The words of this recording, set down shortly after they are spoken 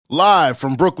Live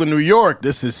from Brooklyn, New York,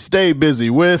 this is Stay Busy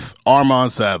with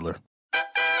Armand Sadler.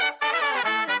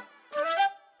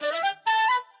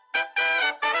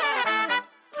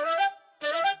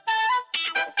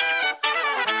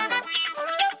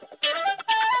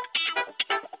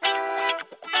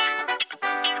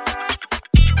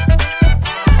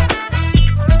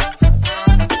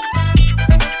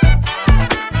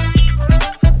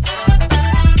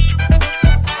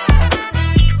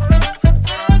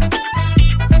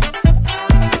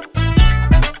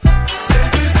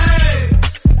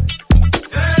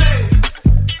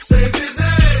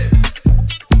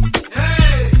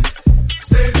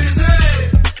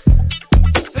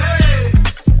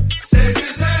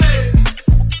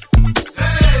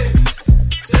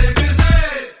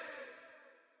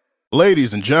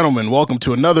 Ladies and gentlemen, welcome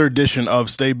to another edition of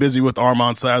Stay Busy with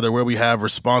Armand Sadler, where we have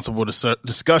responsible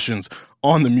discussions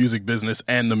on the music business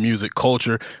and the music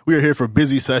culture. We are here for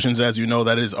Busy Sessions. As you know,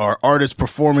 that is our artist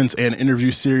performance and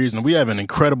interview series, and we have an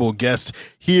incredible guest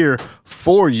here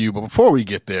for you. But before we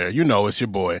get there, you know it's your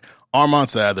boy, Armand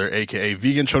Sadler, a.k.a.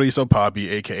 Vegan Chorizo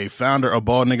Papi, a.k.a. founder of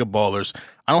Bald Nigga Ballers.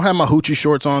 I don't have my hoochie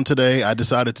shorts on today. I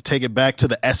decided to take it back to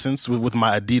the essence with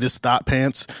my Adidas thought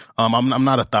pants. I'm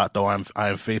not a thought, though. I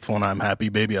am faithful and I'm happy.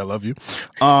 Baby, I love you.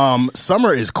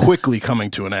 Summer is quickly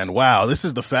coming to an end. Wow, this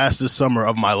is the fastest summer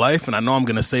of my life, and I know I'm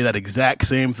going to say that exact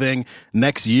same thing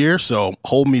next year, so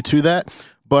hold me to that.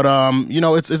 But,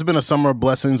 it's been a summer of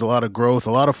blessings, a lot of growth,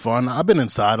 a lot of fun. I've been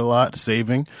inside a lot,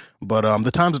 saving. But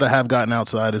the times that I have gotten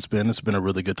outside, it's been a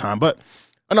really good time. But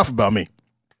enough about me.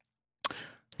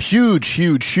 Huge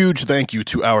thank you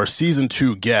to our Season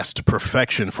 2 guest,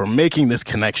 Perfection, for making this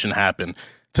connection happen.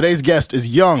 Today's guest is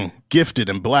young, gifted,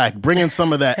 and black, bringing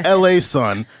some of that L.A.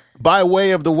 sun by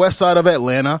way of the west side of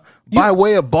Atlanta, by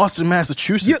way of Boston,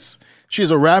 Massachusetts. She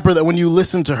is a rapper that when you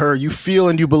listen to her, you feel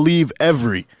and you believe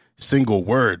every single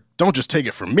word. Don't just take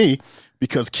it from me,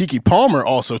 because Keke Palmer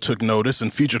also took notice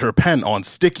and featured her pen on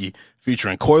Sticky,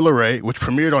 featuring Coi Leray, which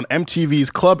premiered on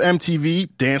MTV's Club MTV,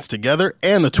 Dance Together,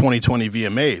 and the 2020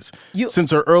 VMAs.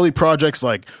 Since her early projects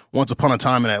like Once Upon a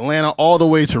Time in Atlanta, all the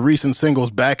way to recent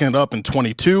singles backing it up in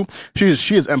 22,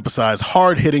 she has emphasized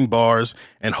hard-hitting bars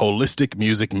and holistic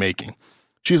music making.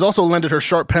 She's also lended her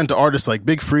sharp pen to artists like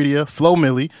Big Freedia, Flo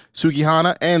Milli,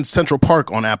 Sukihana, and Central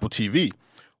Park on Apple TV.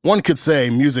 One could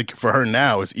say music for her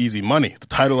now is Easy Money, the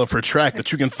title of her track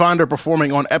that you can find her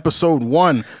performing on episode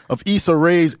 1 of Issa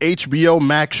Rae's HBO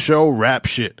Max show Rap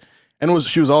Shit. And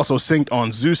she was also synced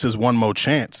on Zeus's One More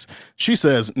Chance. She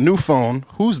says, "New phone,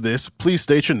 who's this? Please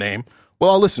state your name." Well,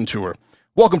 I'll listen to her.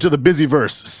 Welcome to the Busy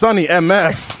Verse, Sunny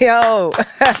MF. Yo,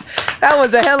 that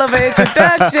was a hell of an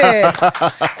introduction.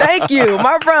 Thank you,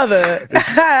 my brother.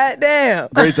 Damn.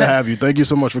 Great to have you. Thank you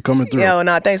so much for coming through. Yo,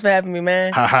 thanks for having me,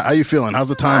 man. How you feeling? How's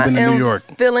the time been in New York?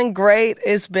 Feeling great.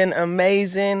 It's been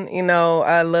amazing. You know,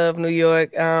 I love New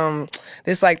York.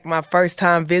 This is like my first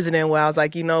time visiting where I was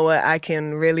like, you know what, I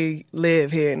can really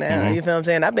live here now. Mm-hmm. You feel what I'm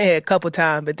saying? I've been here a couple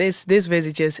times, but this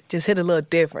visit just hit a little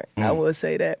different. I would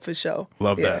say that for sure.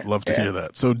 Love that. Love to hear that.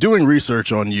 So doing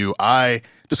research on you, I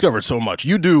discovered so much.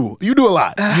 You do a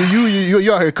lot.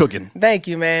 You're out here cooking. Thank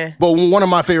you, man. But one of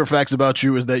my favorite facts about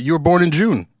you is that you were born in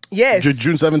June. Yes.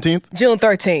 June 17th? June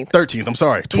 13th. 13th, I'm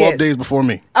sorry. 12 days before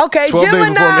me. Okay,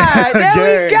 Gemini.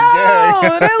 There we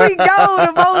go. There we go.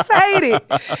 The most hated.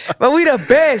 But we the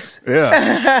best.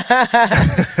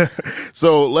 Yeah.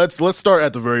 So let's start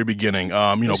at the very beginning.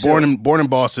 Born in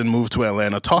Boston, moved to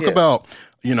Atlanta. Talk about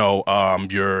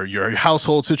your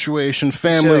household situation,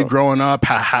 family growing up,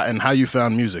 and how you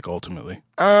found music ultimately.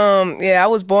 I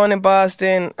was born in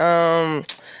Boston.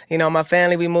 My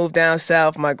family, we moved down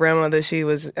south. My grandmother, she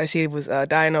was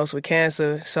diagnosed with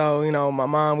cancer. So, my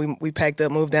mom, we packed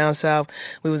up, moved down south.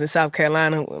 We was in South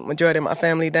Carolina, majority of my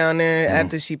family down there. Mm-hmm.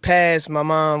 After she passed, my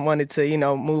mom wanted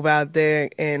to, move out there.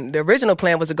 And the original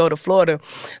plan was to go to Florida.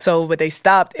 But they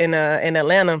stopped in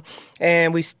Atlanta.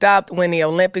 And we stopped when the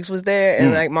Olympics was there.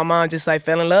 And my mom just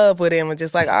fell in love with it and was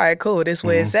just like, all right, cool, this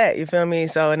where it's at. You feel me?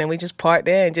 So, and then we just parked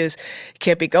there and just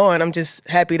kept it going. I'm just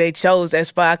happy they chose that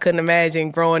spot. I couldn't imagine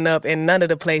growing up in none of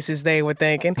the places they were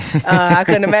thinking. I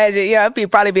couldn't imagine. I'd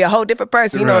probably be a whole different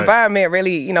person. Right. Environment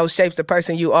really, shapes the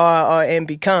person you are and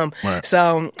become. Right.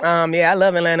 So, I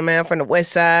love Atlanta, man. I'm from the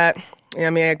West Side.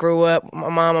 I grew up, my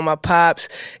mom and my pops,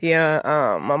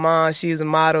 my mom, she was a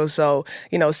model, so,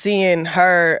 seeing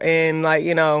her in,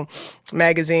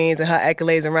 magazines and her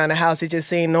accolades around the house, it just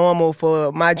seemed normal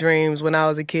for my dreams when I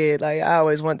was a kid. I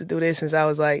always wanted to do this since I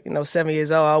was, 7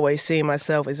 years old. I always see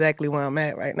myself exactly where I'm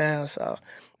at right now, so,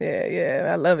 yeah,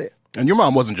 I love it. And your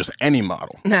mom wasn't just any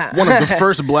model. Nah. One of the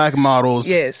first black models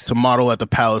Yes. to model at the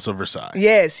Palace of Versailles.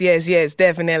 Yes,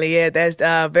 definitely. Yeah, that's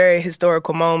a very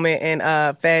historical moment in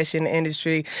fashion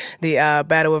industry. The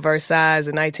Battle of Versailles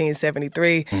in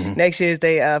 1973. Next year is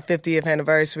their 50th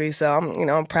anniversary, so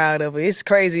I'm proud of it. It's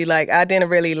crazy. Like, I didn't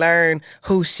really learn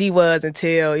who she was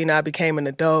until I became an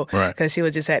adult, because she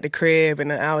was just at the crib,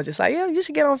 and I was just like, yeah, you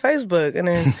should get on Facebook, and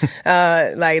then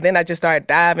then I just started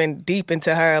diving deep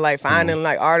into her, like finding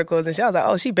like articles, and she was like,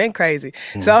 oh, she been crazy.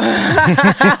 So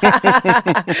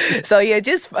yeah,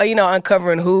 just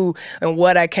uncovering who and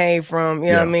what I came from.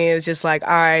 You know what I mean? It's just like, all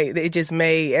right, it just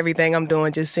made everything I'm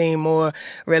doing just seem more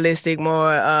realistic,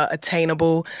 more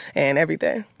attainable, and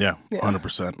everything. Yeah,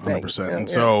 100%, 100%. And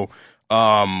so,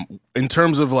 in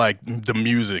terms of like the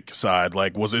music side,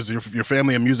 like is your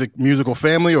family a musical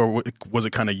family, or was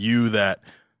it kind of you that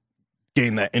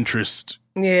gained that interest?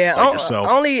 Yeah, yourself?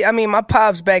 Only, my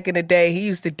pops back in the day, he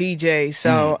used to DJ,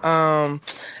 so I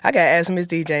gotta ask him his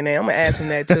DJ name. I'm gonna ask him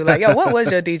that too. Like, yo, what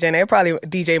was your DJ name? Probably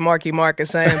DJ Marky Mark or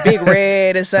something, Big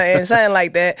Red or something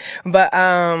like that. But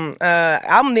I'm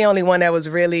the only one that was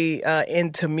really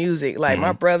into music. Like,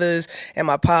 my brothers and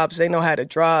my pops, they know how to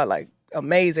draw, like,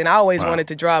 amazing. I always wanted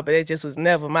to draw, but it just was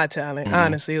never my talent.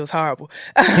 Honestly, it was horrible.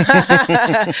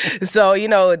 So,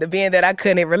 being that I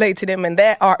couldn't relate to them in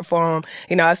that art form,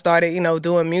 I started,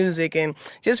 doing music, and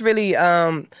just really,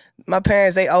 my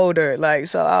parents, they older, like,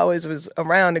 so I always was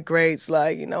around the greats,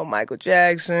 like, Michael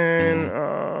Jackson,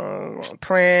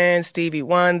 Prince, Stevie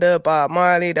Wonder, Bob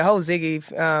Marley, the whole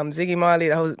Ziggy Marley,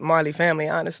 the whole Marley family,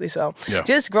 honestly. So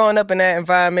just growing up in that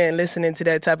environment and listening to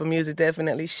that type of music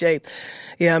definitely shaped,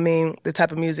 the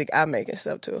type of music I make and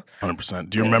stuff too. 100%.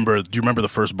 Do you remember the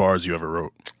first bars you ever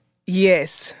wrote?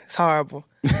 Yes. It's horrible.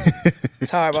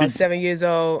 It's horrible. I was 7 years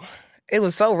old. It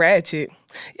was so ratchet.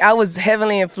 I was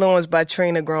heavily influenced by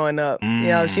Trina growing up.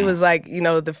 She was like,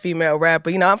 the female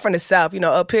rapper. I'm from the South.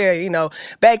 Up here,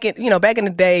 back in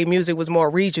the day, music was more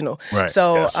regional. Right.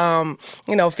 So,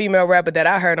 female rapper that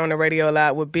I heard on the radio a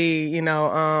lot would be,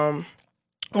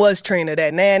 was Trina,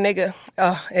 that Nan nigga.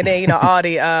 And then, all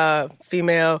the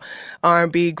female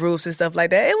R&B groups and stuff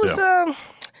like that. It was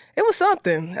it was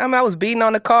something. I was beating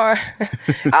on the car.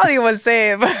 I don't even want to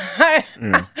say it, but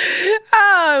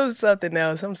it was something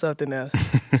else. I'm something else.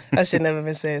 I should never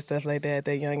been saying stuff like that at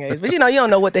that young age. But you don't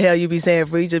know what the hell you be saying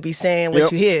for. You just be saying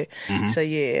what you hear. So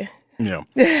yeah. Yeah.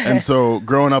 And so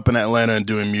growing up in Atlanta and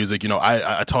doing music,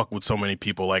 I talk with so many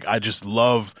people. Like, I just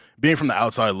love being from the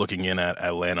outside looking in at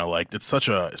Atlanta. Like, it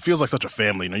feels like such a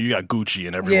family. You got Gucci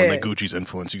and everyone that Gucci's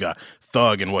influenced. You got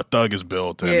Thug and what Thug has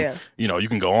built. And, you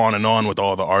can go on and on with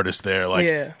all the artists there. Like,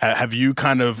 have you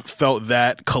kind of felt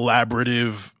that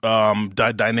collaborative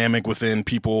dynamic within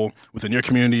people, within your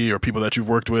community or people that you've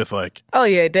worked with? Like, oh,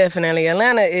 yeah, definitely.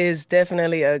 Atlanta is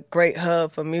definitely a great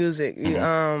hub for music.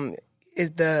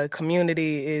 The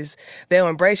community they'll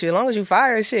embrace you as long as you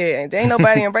fire shit, and there ain't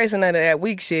nobody embracing none of that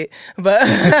weak shit. But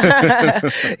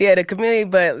the community,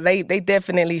 but they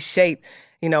definitely shape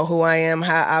who I am,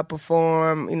 how I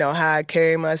perform, how I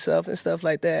carry myself and stuff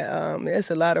like that.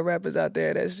 There's a lot of rappers out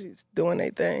there that's doing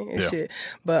their thing and shit.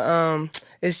 But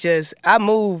it's just, I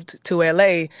moved to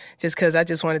LA just because I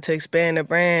just wanted to expand the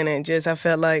brand, and just I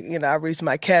felt like, I reached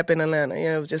my cap in Atlanta.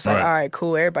 It was just like, all right,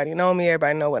 cool, everybody know me,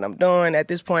 everybody know what I'm doing. At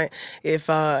this point, if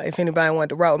anybody wanted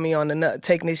to route me on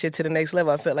taking this shit to the next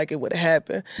level, I felt like it would have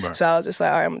happened. Right. So I was just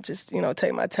like, all right, I'm just,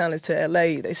 take my talents to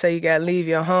LA. They say you gotta leave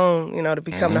your home, to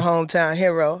become the hometown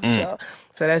hero.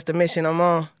 So that's the mission I'm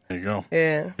on. There you go.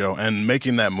 Yeah. And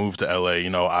making that move to LA,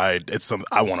 it's something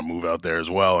I want to move out there as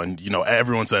well. And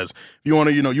everyone says you want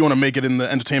to make it in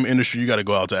the entertainment industry, you got to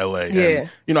go out to LA. Yeah.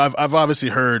 And, I've obviously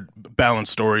heard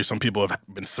balanced stories. Some people have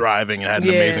been thriving and had an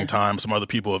amazing time. Some other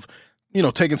people have,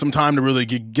 taken some time to really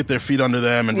get their feet under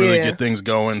them and really get things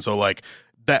going. So like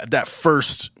that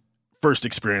first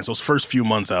experience, those first few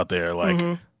months out there,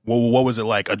 like. Well, what was it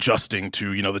like adjusting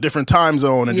to, the different time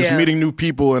zone and just meeting new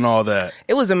people and all that?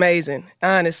 It was amazing,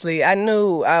 honestly. I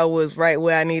knew I was right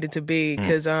where I needed to be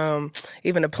because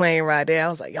even the plane ride there, I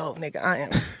was like, yo, nigga, I am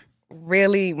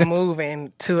really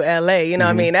moving to LA. You know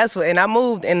what I mean? That's what, and I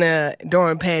moved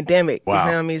during pandemic. Wow.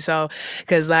 You feel me? So,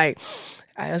 because I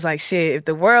was like, shit, if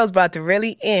the world's about to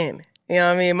really end, you know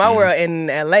what I mean? My world in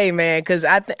LA, man, because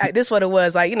this is what it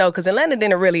was like, because Atlanta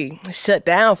didn't really shut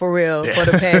down for real for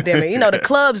the pandemic. The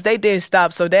clubs, they did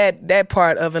stop. So that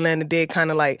part of Atlanta did kind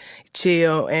of like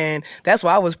chill. And that's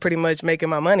why I was pretty much making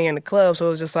my money in the club. So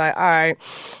it was just like, all right,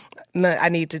 I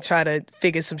need to try to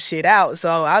figure some shit out.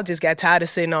 So I just got tired of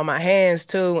sitting on my hands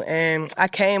too. And I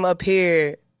came up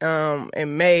here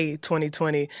in May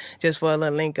 2020 just for a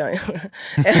little link on. You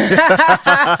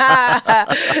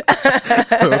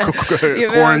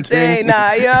feel what I'm saying?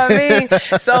 Nah, you know what I mean?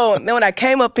 So then when I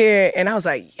came up here and I was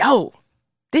like, yo,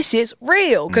 this shit's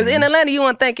real. Because in Atlanta, you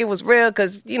wouldn't think it was real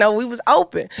because, you know, we was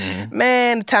open.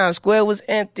 Man, Times Square was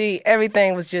empty.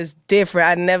 Everything was just different.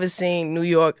 I'd never seen New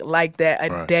York like that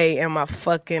a day in my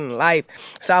fucking life.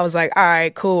 So I was like, all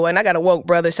right, cool. And I got a woke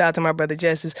brother. Shout out to my brother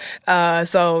Justice.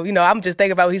 So, you know, I'm just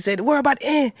thinking about what he said. The world about to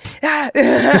end.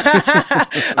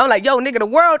 I'm like, yo, nigga, the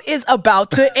world is about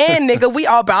to end, nigga. We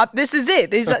are about, this is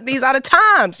it. These are the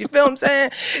times. You feel what I'm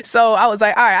saying? So I was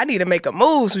like, all right, I need to make a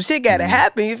move. Some shit got to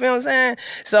happen. You feel what I'm saying?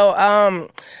 So,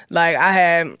 like I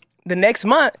had the next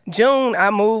month, June,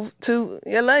 I moved to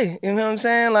LA. You know what I'm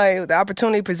saying? Like the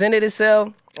opportunity presented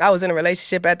itself. I was in a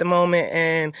relationship at the moment,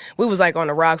 and we was like on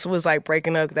the rocks. We was like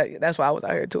breaking up. That's why I was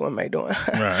out here too in May doing.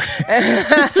 Right.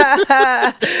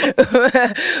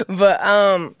 But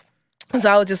so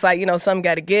I was just like, you know, something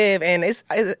got to give, and it's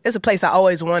a place I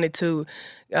always wanted to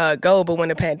go, but when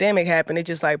the pandemic happened, it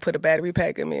just like put a battery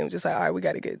pack in me. It was just like, all right, we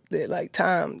got to get like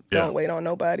time. Don't wait on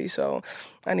nobody. So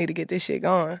I need to get this shit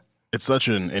going. It's such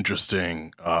an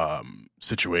interesting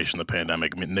situation, the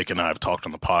pandemic. I mean, Nick and I have talked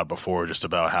on the pod before just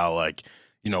about how, like,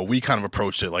 you know, we kind of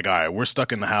approached it like, all right, we're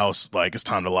stuck in the house. Like, it's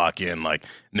time to lock in. Like,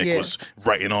 Nick was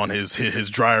writing on his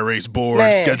dry erase board,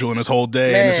 scheduling his whole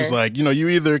day. And it's just like, you know, you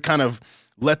either kind of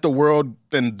let the world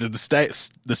and the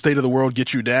state of the world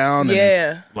get you down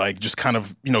and like just kind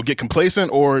of, you know, get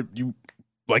complacent, or you,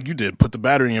 like you did, put the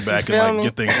battery in your back and like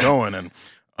get things going. And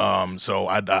so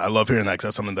I love hearing that because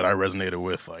that's something that I resonated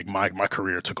with. Like my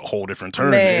career took a whole different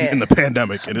turn in the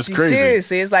pandemic, and it's crazy.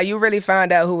 Seriously, it's like you really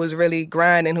found out who was really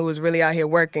grinding, who was really out here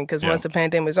working. Because once the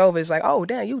pandemic's over, it's like, oh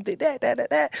damn, you did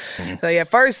that. So yeah,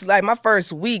 my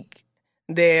first week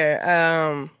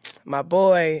there,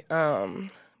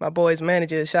 my boy's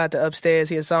manager, shout out to Upstairs,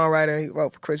 he a songwriter, he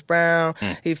wrote for Chris Brown,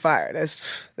 he fired.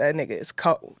 That nigga is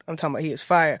cold. I'm talking about he is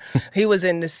fired. He was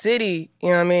in the city, you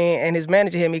know what I mean, and his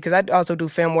manager hit me, because I also do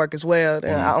film work as well,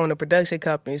 and I own a production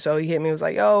company, so he hit me, was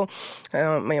like, yo,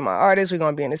 me and my artist, we're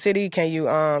gonna be in the city, can you,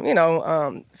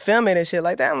 film it and shit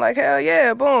like that? I'm like, hell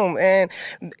yeah, boom. And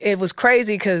it was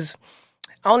crazy, because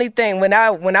only thing, when I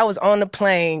was on the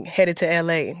plane headed to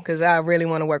LA, because I really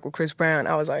want to work with Chris Brown,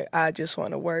 I was like, I just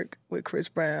want to work with Chris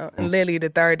Brown. And literally the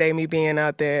third day me being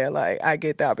out there, like, I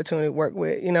get the opportunity to work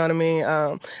with, you know what I mean?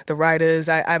 The writers,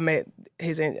 I met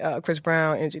his Chris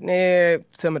Brown engineer,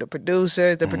 some of the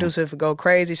producers. The producer for Go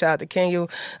Crazy, shout out to Kenu.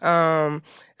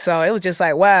 So it was just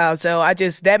like, wow. So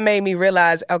that made me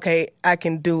realize, okay, I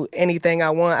can do anything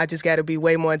I want. I just got to be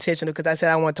way more intentional, because I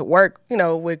said I want to work, you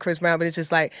know, with Chris Brown, but it's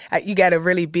just like, you got to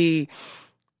really be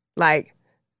like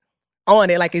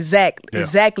on it, like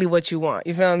exactly what you want.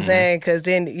 You feel what I'm saying? Because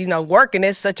then, you know, working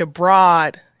is such a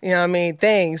broad, you know what I mean,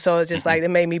 thing. So it's just like, it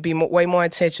made me be way more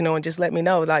intentional and just let me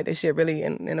know, like, this shit really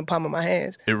in the palm of my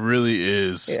hands. It really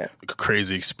is a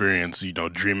crazy experience, you know,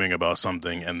 dreaming about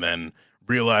something and then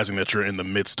realizing that you're in the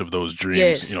midst of those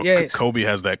dreams. You know, Kobe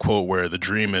has that quote where the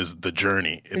dream is the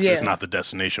journey. It's not the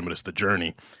destination, but it's the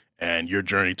journey. And your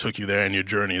journey took you there, and your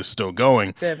journey is still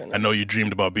going. Definitely. I know you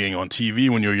dreamed about being on TV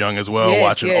when you were young as well,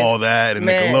 watching all that and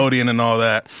Nickelodeon and all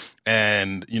that.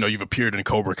 And, you know, you've appeared in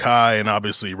Cobra Kai and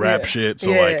obviously rap shit.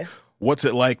 So, like, what's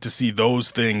it like to see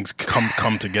those things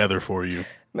come together for you?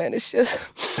 Man, it's just...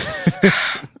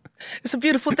 It's a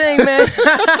beautiful thing, man.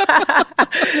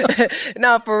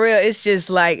 No, for real. It's just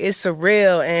like, it's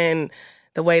surreal. And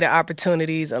the way the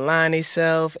opportunities align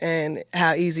itself and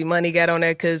how Easy Money got on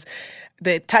there. Because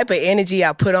the type of energy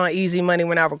I put on Easy Money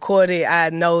when I recorded, I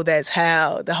know that's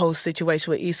how the whole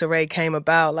situation with Issa Rae came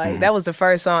about. Like, that was the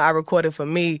first song I recorded for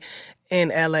me in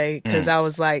LA, because I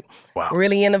was like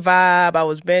really in the vibe. I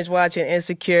was binge watching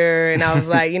Insecure, and I was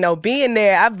like, you know, being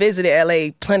there, I visited LA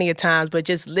plenty of times, but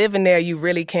just living there, you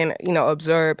really can, you know,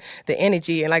 observe the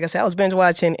energy. And like I said, I was binge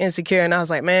watching Insecure, and I was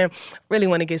like, man, really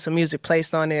want to get some music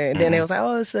placed on there. And then they was like,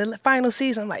 oh, it's the final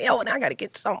season. I'm like, yo, now I got to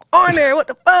get something on there. What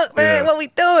the fuck, man? What we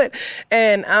doing?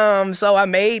 And so I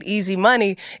made Easy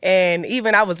Money, and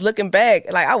even I was looking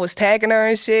back, like I was tagging her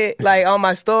and shit, like on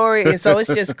my story. And so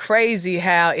it's just crazy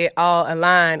how it all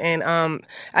aligned. And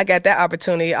I got that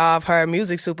opportunity off her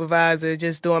music supervisor,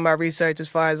 just doing my research as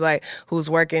far as like who's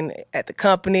working at the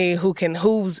company,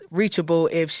 who's reachable.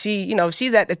 If she, you know, if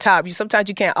she's at the top, sometimes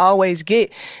you can't always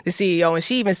get the CEO. And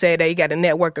she even said that you got to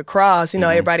network across. You know,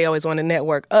 everybody always want to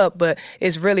network up, but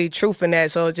it's really truth in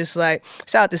that. So it's just like,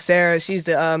 shout out to Sarah. She's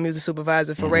the music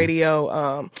supervisor for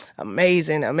radio.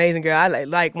 Amazing girl. I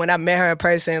like when I met her in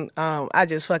person, I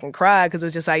just fucking cried, because it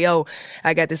was just like, yo,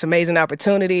 I got this amazing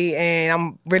opportunity. And and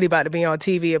I'm really about to be on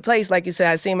TV. A place, like you said,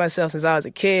 I've seen myself since I was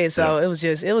a kid, so it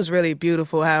was really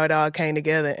beautiful how it all came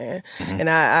together, and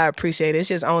I appreciate it. It's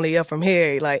just only up from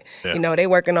here. Like, you know, they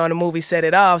working on the movie Set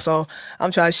It Off, so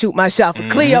I'm trying to shoot my shot for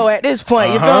Cleo at this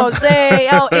point. You feel what I'm saying?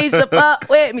 Yo, Issa, fuck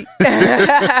with me.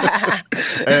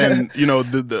 And, you know,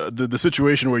 the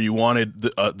situation where you wanted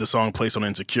the song placed on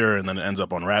Insecure and then it ends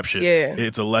up on Rap Shit,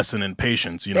 it's a lesson in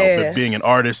patience, you know, being an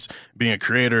artist, being a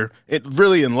creator, it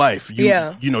really in life,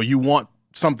 you know, you want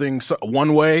something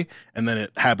one way and then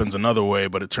it happens another way,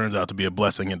 but it turns out to be a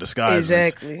blessing in disguise.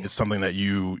 Exactly. It's something that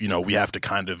you know, we have to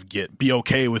kind of be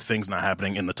okay with things not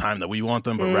happening in the time that we want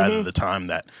them, but rather the time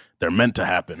that they're meant to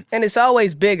happen. And it's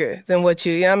always bigger than what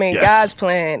you know what I mean? God's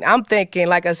plan. I'm thinking,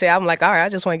 like I said, I'm like, all right, I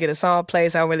just want to get a song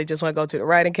placed. I don't really just want to go to the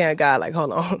writing camp. God, like,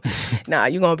 hold on. Nah,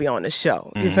 you're going to be on the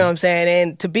show. You feel what I'm saying?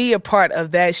 And to be a part of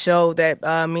that show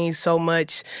that means so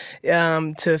much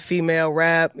to female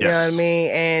rap, you know what I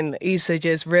mean? And Issa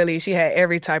just really, she had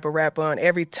every type of rap on,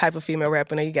 every type of female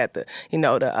rap on. You got the, you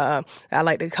know, I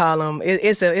like to call them,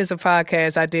 it's a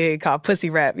podcast I did called Pussy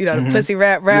Rap. You know, the pussy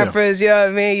rap rappers, you know what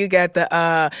I mean? You got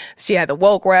the, she had the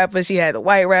woke rapper, she had the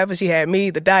white rapper, she had me,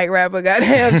 the dyke rapper.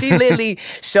 Goddamn, she literally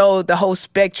showed the whole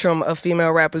spectrum of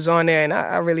female rappers on there, and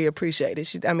I really appreciate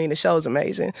it. I mean, the show's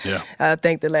amazing. Yeah, I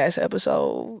think the last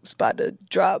episode is about to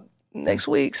drop next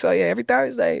week. So yeah, every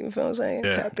Thursday, you feel what I'm saying?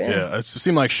 Tap in. Yeah, it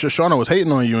seemed like Shoshana was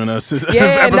hating on you in episode 1.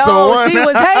 She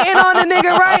was hating on the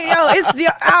nigga, right? Yo,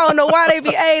 I don't know why they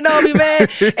be hating on me, man.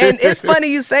 And it's funny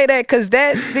you say that, because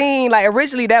that scene, like,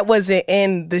 originally that wasn't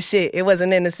in the shit. It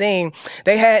wasn't in the scene.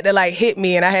 They had to like hit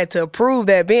me, and I had to approve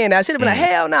that being. I should have been like,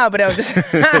 hell no, but I was just,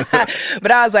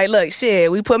 but I was like, look,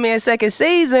 shit, we put me in second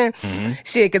season,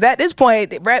 shit, because at this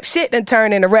point, rap shit done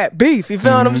turned into rap beef. You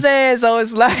feel what I'm saying? So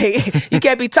it's like, you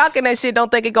can't be talking that shit, don't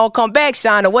think it gonna come back,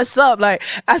 Shauna. What's up? Like,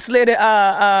 I slid in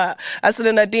a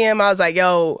DM. I was like,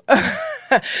 yo,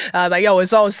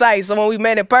 it's on site. So when we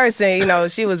met in person, you know,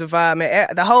 she was a vibe,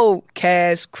 man. The whole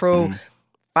cast, crew,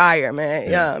 fire,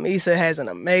 man. Yeah. Issa has an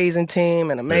amazing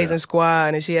team, an amazing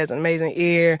squad, and she has an amazing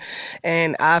ear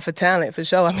and eye for talent, for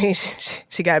sure. I mean,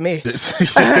 she got me.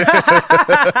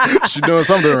 She doing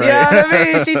something right. You know what I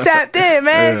mean? She tapped in,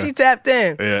 man. She tapped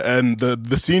in. Yeah, and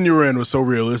the scene you were in was so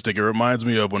realistic. It reminds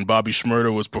me of when Bobby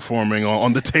Shmurda was performing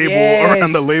on the table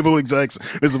around the label execs.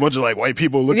 There's a bunch of like white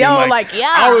people looking like,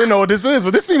 I don't really know what this is,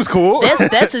 but this seems cool.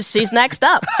 She's next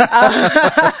up.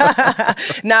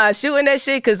 Nah, shooting that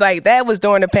shit, because like that was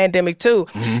during the pandemic too,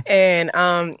 and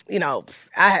you know,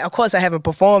 of course I haven't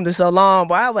performed in so long,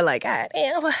 but I was like, God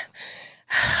damn,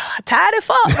 tired as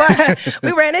fuck. But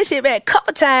we ran that shit back a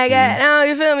couple times,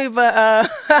 you feel me? But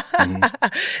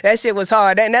that shit was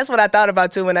hard, and that's what I thought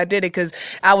about too when I did it, because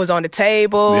I was on the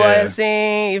table,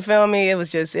 scene, you feel me? It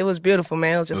was beautiful,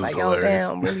 man. It was just like, hilarious. Yo,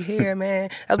 damn, I'm really here, man.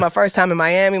 That was my first time in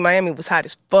Miami. Miami was hot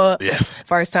as fuck. Yes.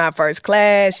 First time, first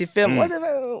class, you feel me?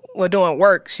 We're doing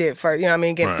work shit first, you know what I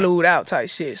mean? Getting flued out type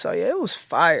shit. So yeah, it was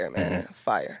fire, man.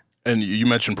 Fire. And you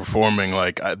mentioned performing,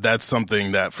 like that's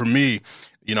something that for me,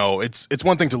 you know, it's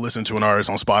one thing to listen to an artist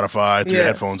on Spotify through your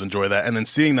headphones, enjoy that, and then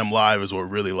seeing them live is what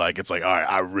really, like, it's like, all right,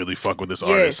 I really fuck with this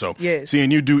artist. So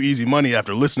seeing you do Easy Money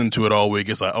after listening to it all week,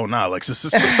 it's like, oh nah, like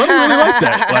something really like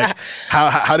that. Like,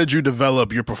 how did you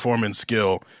develop your performance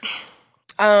skill?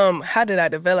 How did I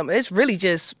develop? It's really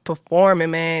just performing,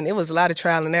 man. It was a lot of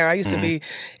trial and error. I used to be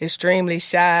extremely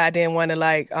shy. I didn't want to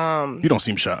like. You don't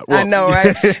seem shy. Well. I know,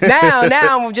 right?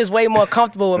 now I'm just way more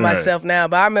comfortable with myself now.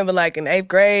 But I remember like in 8th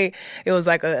grade, it was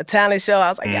like a talent show. I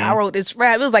was like, I wrote this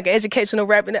rap. It was like an educational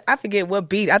rap, and I forget what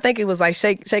beat. I think it was like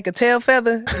Shake a Tail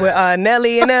Feather with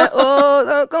Nelly and that.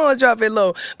 Go on, drop it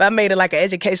low. But I made it like an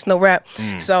educational rap.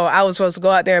 So I was supposed to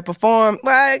go out there and perform.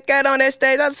 But I got on that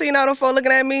stage. I seen all them folks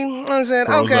looking at me. I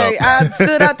said, okay. I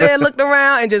stood out there, looked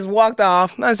around, and just walked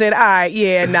off. I said, all right,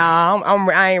 yeah, nah,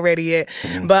 I ain't ready yet.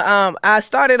 But I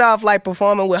started off like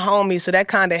performing with homies, so that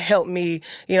kind of helped me,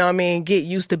 you know what I mean, get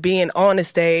used to being on the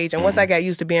stage. And once I got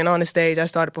used to being on the stage, I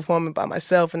started performing by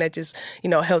myself, and that just, you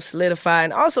know, helped solidify.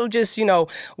 And also just, you know,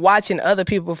 watching other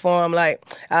people perform. Like,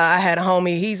 I had a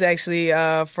homie, he's actually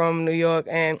from New York,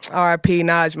 and R.I.P.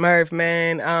 Naj Murph,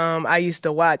 man. I used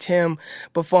to watch him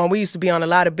perform. We used to be on a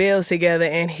lot of bills together,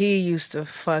 and he used to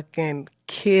fucking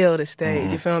kill the stage.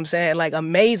 You feel what I'm saying? Like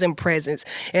amazing presence.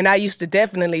 And I used to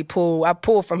definitely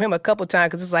pull from him a couple times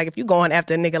because it's like, if you going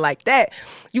after a nigga like that,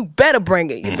 you better bring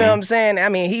it. You feel what I'm saying? I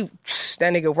mean,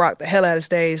 that nigga rocked the hell out of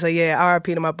stage. So yeah, RIP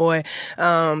to my boy.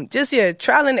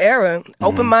 Trial and error,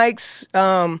 open mics.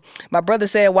 My brother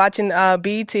said watching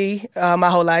BET my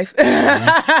whole life.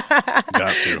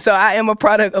 Got to. So I am a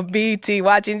product of BET,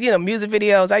 watching, music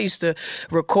videos. I used to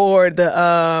record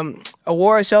the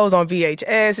award shows on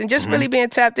VHS and just really being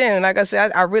tapped in. And like I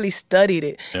said, I really studied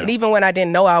it. Yeah. And even when I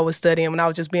didn't know I was studying, when I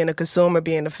was just being a consumer,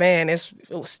 being a fan, it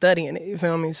was studying it. You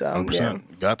feel me? So 100%. Yeah.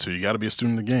 Got to. You got to be a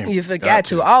student of the game. You got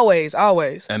to. Always.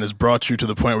 And it's brought you to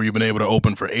the point where you've been able to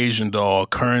open for Asian Doll,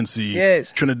 Currency,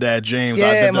 yes. Trinidad James.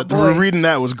 Yeah, reading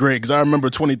that was great because I remember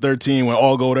 2013 when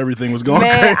All Gold everything was going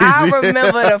crazy. I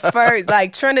remember the first,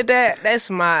 like Trinidad, that's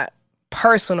my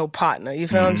personal partner. You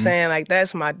feel what I'm saying? Like,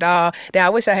 that's my dog. Now, I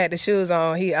wish I had the shoes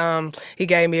on. He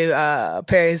gave me a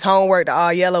pair of his homework, the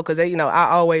all yellow, because, I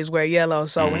always wear yellow.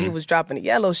 So when he was dropping the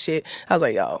yellow shit, I was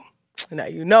like, yo,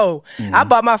 now I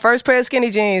bought my first pair of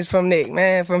skinny jeans from Nick,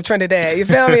 man, from Trinidad. You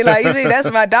feel me? Like, you see, that's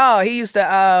my dog. He used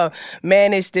to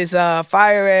manage this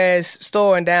fire-ass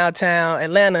store in downtown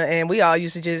Atlanta, and we all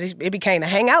used to it became a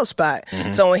hangout spot.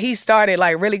 So when he started,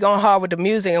 like, really going hard with the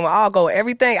music and All Gold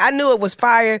everything, I knew it was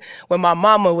fire when my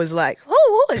mama was like,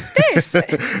 who is this?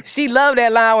 She loved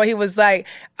that line when he was like,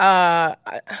 I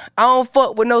don't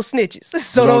fuck with no snitches,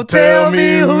 so don't tell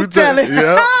me who telling.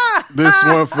 Yep. This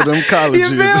one for them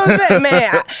colleges. You feel what I'm saying?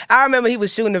 Man, I remember he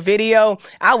was shooting a video.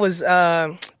 I was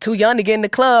too young to get in the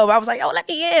club. I was like, let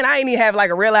me in. I ain't even have like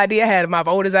a real ID. I had my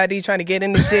voter's ID trying to get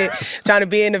in the shit, trying to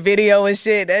be in the video and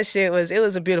shit. That shit was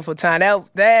a beautiful time.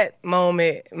 That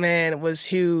moment, man, was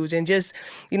huge. And just,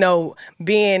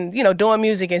 being, doing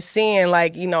music and seeing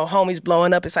like, homies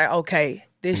blowing up, it's like, okay,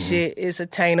 this shit is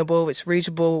attainable, it's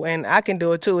reachable, and I can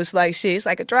do it too. It's like shit, it's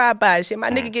like a drive-by shit. My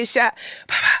nigga get shot.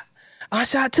 I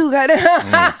shot too,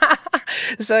 goddamn.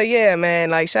 So yeah,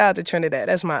 man, like shout out to Trinidad.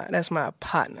 That's my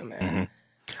partner, man.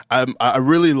 I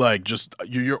really like just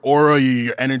your aura,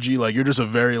 your energy. Like you're just a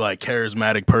very like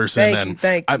charismatic person.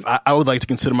 Thank you. I would like to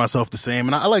consider myself the same.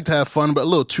 And I like to have fun, but a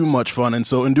little too much fun. And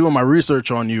so in doing my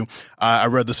research on you, I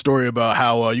read the story about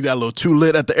how you got a little too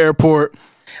lit at the airport.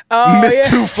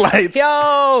 Missed 2 flights.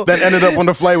 Yo. That ended up on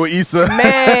the flight with Issa.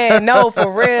 Man, no,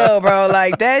 for real, bro.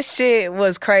 Like, that shit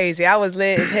was crazy. I was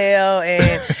lit as hell,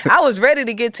 and I was ready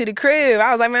to get to the crib.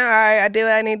 I was like, man, all right, I did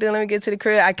what I need to do. Let me get to the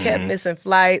crib. I kept missing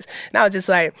flights. And I was just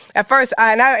like, at first,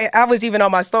 I was even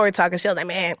on my story talking. She was like,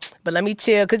 man, but let me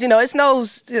chill. Because, it's no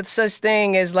such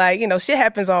thing as like, shit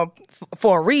happens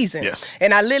for a reason. Yes.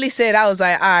 And I literally said, I was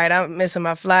like, all right, I'm missing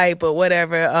my flight, but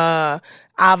whatever.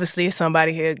 Obviously, it's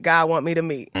somebody here God want me to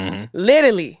meet.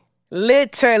 Literally.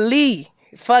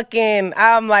 Fucking,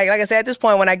 I'm like I said, at this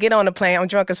point, when I get on the plane, I'm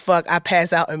drunk as fuck. I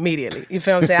pass out immediately. You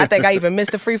feel what I'm saying? I think I even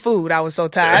missed the free food. I was so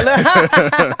tired.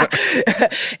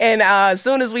 And as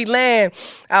soon as we land,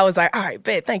 I was like, all right,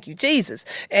 bet, thank you, Jesus.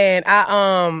 And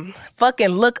I fucking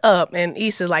look up, and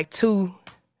Issa's like 2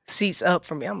 seats up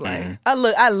from me. I'm like,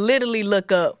 I literally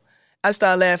look up. I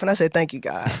started laughing. I said, thank you,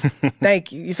 God.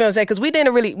 Thank you. You feel what I'm saying? Because we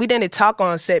didn't talk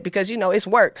on set because, it's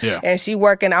work. Yeah. And she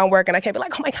working, I'm working. I can't be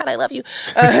like, oh my God, I love you.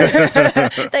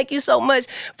 Thank you so much.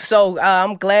 So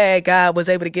I'm glad God was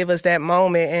able to give us that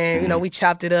moment. And, we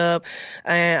chopped it up.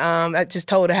 And I just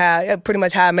told her pretty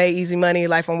much how I made easy money,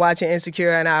 like from watching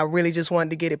Insecure. And I really just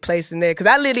wanted to get it placed in there. Because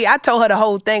I told her the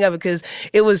whole thing of it because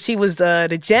she was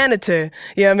the janitor.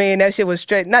 You know what I mean? That shit was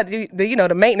straight, not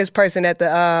the maintenance person at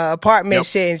the apartment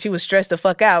shit. And she was stressed the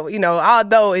fuck out.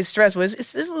 Although it's stressful,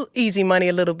 it's easy money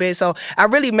a little bit. So I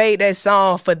really made that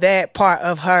song for that part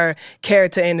of her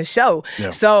character in the show. Yeah.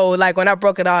 So like when I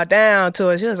broke it all down to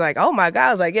her, she was like, oh my God.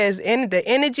 I was like, yeah, the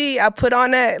energy I put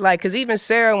on that, like, cause even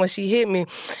Sarah, when she hit me,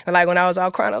 and like when I was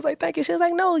all crying, I was like, thank you. She was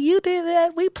like, no, you did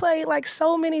that. We played like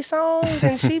so many songs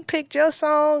and she picked your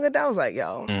song. And I was like,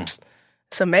 yo,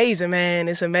 it's amazing, man.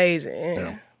 It's amazing.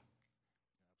 Yeah.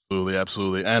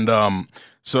 Absolutely. And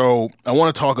so I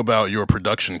want to talk about your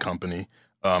production company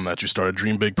that you started,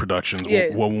 Dream Big Productions.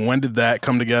 Yeah. When did that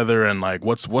come together, and like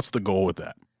what's the goal with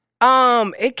that?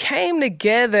 It came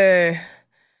together.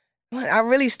 I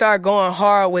really started going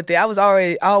hard with it. I was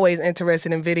always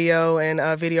interested in video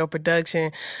and video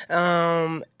production.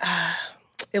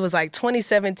 it was like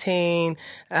 2017.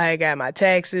 I got my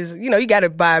taxes. You know, you got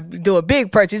to do a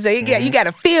big purchase. You got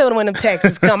to feel when them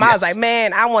taxes come. I was like,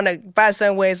 man, I want to buy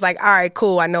something where it's like, all right,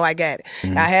 cool. I know I got it.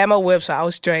 I had my whip, so I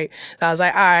was straight. So I was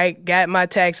like, all right, got my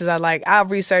taxes. I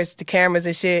researched the cameras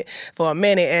and shit for a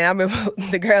minute. And I remember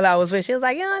the girl I was with, she was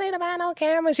like, you don't need to buy no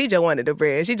camera. She just wanted the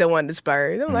bread. She just wanted the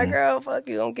spurs. I'm like, girl, fuck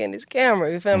you. I'm getting this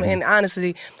camera. You feel me? And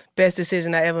honestly, best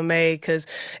decision I ever made, because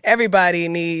everybody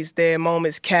needs their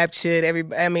moments captured. It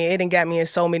done got me in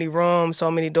so many rooms, so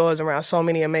many doors around so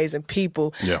many amazing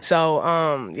people. Yeah. So,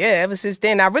 ever since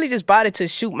then, I really just bought it to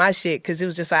shoot my shit, because it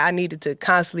was just like I needed to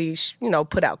constantly,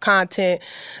 put out content,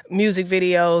 music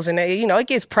videos, and it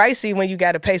gets pricey when you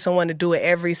got to pay someone to do it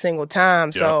every single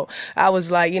time. Yeah. So I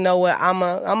was like, you know what,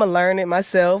 I'ma learn it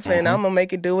myself, and I'm gonna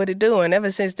make it do what it do. And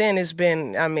ever since then, it's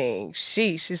been,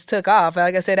 sheesh, it's took off.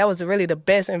 Like I said, that was really the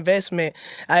best investment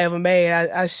I ever made.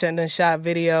 I shot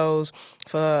videos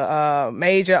for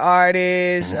major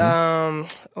artists.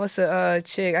 What's the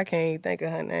chick? I can't even think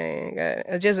of her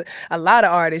name. Just a lot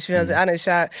of artists. You know what I'm saying? I done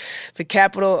shot for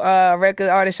Capitol Record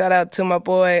artists. Shout out to my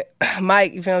boy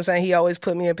Mike. You feel what I'm saying? He always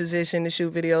put me in position to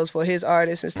shoot videos for his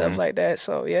artists and stuff like that.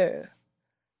 So yeah.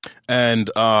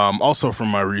 And also from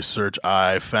my research,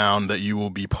 I found that you will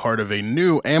be part of a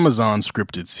new Amazon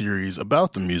scripted series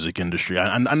about the music industry.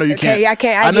 I know you can't.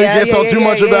 I know you can't talk too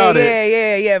much about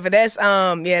it. Yeah. But that's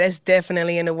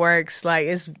definitely in the works. Like,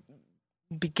 it's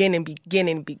beginning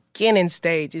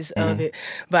stages of it.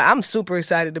 But I'm super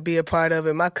excited to be a part of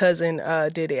it. My cousin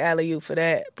did the alley-oop for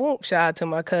that. Boom! Shout out to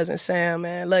my cousin Sam,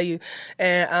 man. Love you.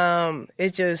 And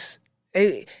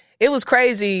it was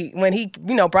crazy when he,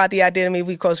 brought the idea to me.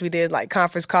 Of course, we did like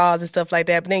conference calls and stuff like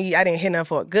that. But then I didn't hear nothing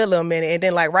for a good little minute. And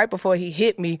then like right before he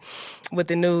hit me with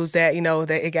the news that,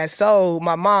 that it got sold,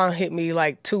 my mom hit me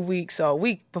like 2 weeks or a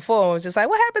week before and was just like,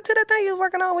 what happened to the thing you was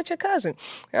working on with your cousin?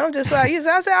 And I'm just like, I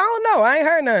said, I don't know. I ain't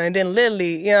heard nothing. And then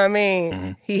literally,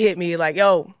 he hit me like,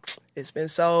 yo, it's been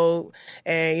sold,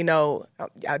 and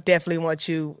I definitely want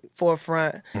you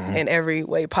forefront in every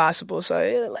way possible.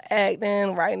 So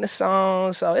acting, writing the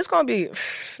song, so it's gonna be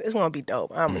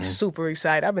dope. I'm super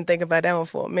excited. I've been thinking about that one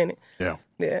for a minute. Yeah.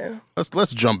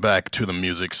 Let's jump back to the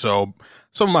music. So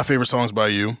some of my favorite songs by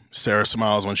you, Sarah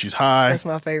Smiles When She's High. That's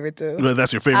my favorite too.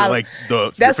 That's your favorite,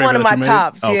 that's one of my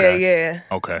tops. Okay. Yeah.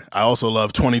 Okay. I also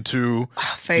love 22,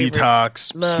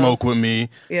 Detox, love. Smoke With Me,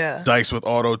 Dykes with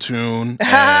Auto Tune,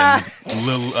 and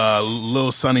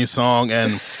Lil Sonny song,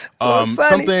 and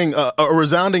something a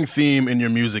resounding theme in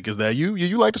your music is that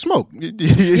you like to smoke.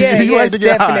 You like to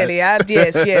get definitely. High.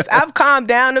 Yes. I've calmed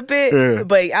down a bit,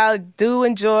 but I do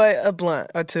enjoy a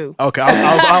blunt or two. Okay.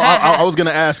 I was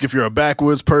gonna ask if you're a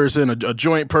backwoods person, a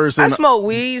joint person. I smoke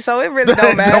weed, so it really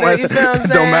don't matter. You feel what I'm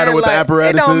saying? Don't matter what the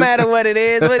apparatus is. It don't matter what it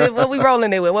is. What we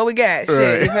rolling it with? What we got? Right.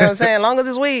 Shit. You feel what I'm saying? As long as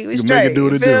it's weed, we straight. Make it do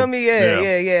what you it feel do. Me?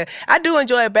 Yeah. I do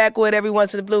enjoy a backwood every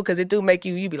once in a blue, because it do make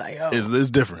you be like, oh.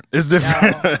 It's different. It's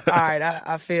different. All right,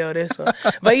 I feel this one.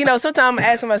 But sometimes I'm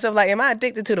asking myself, like, am I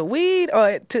addicted to the weed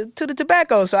or to the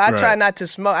tobacco? So I try not to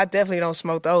smoke. I definitely don't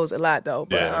smoke those a lot though.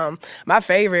 But my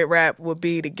favorite rap would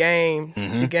be The Game.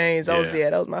 The Games. Those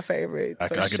are my favorite. I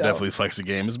could definitely flex the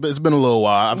game. It's been a little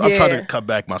while. I've tried to cut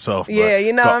back myself. But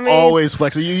what I mean. Always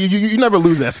flex it. You never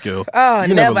lose that skill. Oh,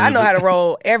 never. I know how to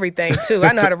roll everything too.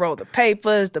 I know how to roll the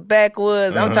papers, the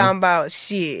backwoods. I'm talking about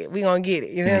shit. We gonna get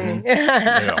it. You know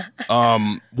what I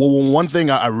mean? Well, one thing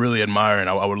I really admire, and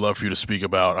I would love for you to speak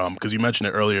about, because you mentioned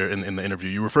it earlier in the interview.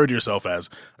 You referred to yourself as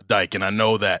a dyke, and I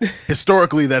know that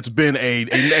historically that's been a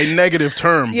negative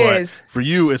term. Yes. But for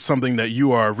you, it's something that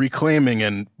you are reclaiming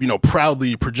and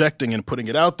proudly projecting and putting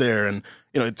it out there, and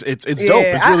it's dope.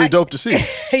 It's really dope to see.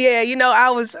 I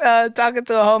was talking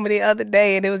to a homie the other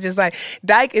day, and it was just like,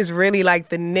 dyke is really like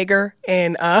the nigger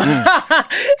and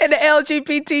in the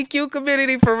LGBTQ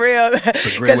community, for real.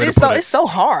 Because it's so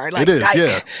hard. Like, it is,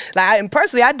 dyke. And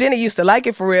personally, I didn't used to like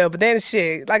it for real, but then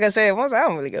shit, like I said, once I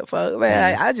don't really give a fuck,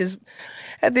 man.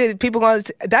 I think people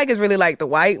dyke is really like the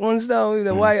white ones though,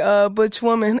 the white butch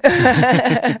woman.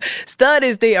 Stud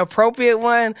is the appropriate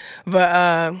one, but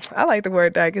I like the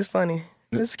word dyke. It's funny.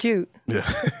 It's cute. Yeah.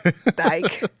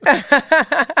 Dyke.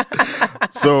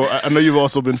 So I know you've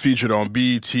also been featured on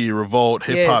BET, Revolt,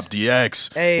 Hip Hop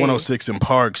DX, 106 in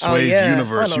Park, Sway's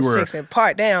Universe. 106 in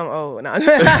Park. Damn. Oh, no.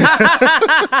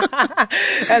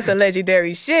 That's a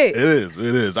legendary shit. It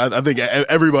is. I think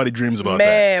everybody dreams about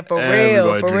that.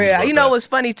 Man, for real. You know what's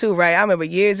funny too, right? I remember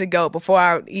years ago, before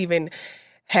I even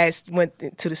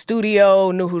went to the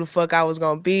studio, knew who the fuck I was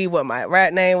gonna be, what my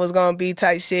rap name was gonna be,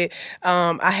 type shit.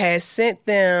 I had sent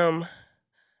them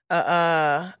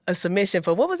a submission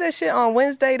for what was that shit on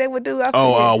Wednesday they would do?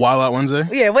 Wild Out Wednesday?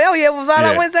 Yeah, it was Wild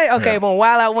Out Wednesday? Okay, yeah. but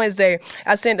Wild Out Wednesday,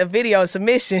 I sent a video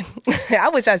submission. I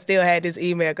wish I still had this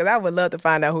email because I would love to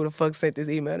find out who the fuck sent this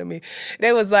email to me.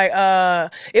 They was like,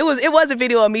 it was a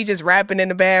video of me just rapping in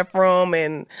the bathroom,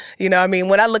 and you know what I mean?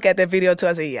 When I look at that video too,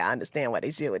 I say, yeah, I understand why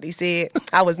they said what they said.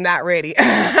 I was not ready.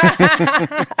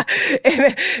 And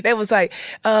they was like,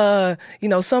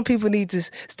 some people need to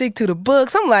stick to the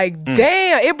books. I'm like,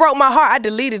 damn, it broke my heart. I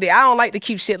deleted it. I don't like to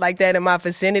keep shit like that in my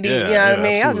vicinity. Yeah, you know what I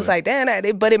mean? Absolutely. I was just like,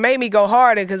 damn, but it made me go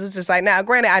harder because it's just like, now,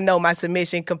 granted, I know my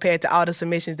submission compared to all the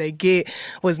submissions they get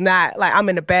was not, like, I'm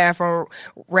in the bathroom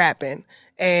rapping.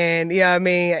 And, you know what I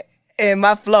mean? And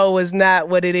my flow was not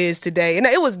what it is today. And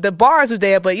it was, the bars was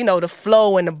there, but the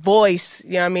flow and the voice,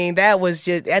 you know what I mean?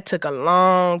 That took a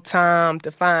long time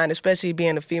to find, especially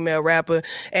being a female rapper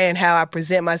and how I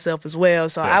present myself as well.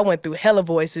 So I went through hella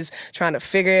voices trying to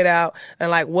figure it out and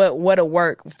like what'll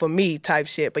work for me type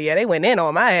shit. But yeah, they went in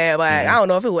on my head. Like, I don't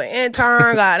know if it was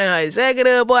intern, goddamn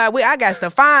executive, boy. I got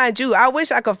to find you. I wish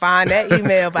I could find that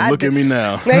email. But Look at me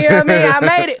now. You know what I mean?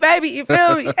 I made it, baby. You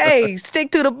feel me? Hey,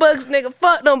 stick to the books, nigga.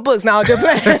 Fuck them books. No, just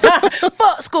playing.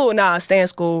 Fuck school. Nah, stay in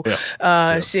school.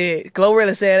 Shit.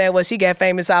 Glorilla said that she got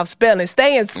famous off spelling.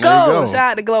 Stay in school. Shout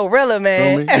out to Glorilla,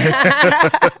 man.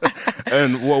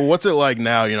 And what's it like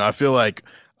now? I feel like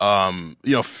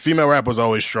female rap was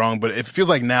always strong, but it feels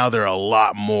like now there are a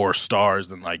lot more stars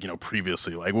than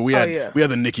previously. Like we had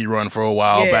the Nicki run for a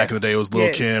while. Back in the day, it was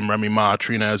Lil Kim, Remy Ma,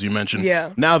 Trina, as you mentioned.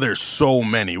 Yeah. Now there's so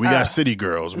many. We got City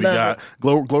Girls. We got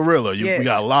Glorilla. We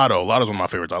got Lotto. Lotto's one of my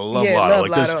favorites. I love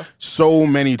Lotto. There's so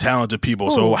many talented people.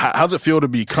 Ooh. So how's it feel to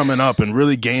be coming up and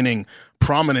really gaining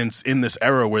prominence in this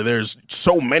era where there's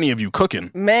so many of you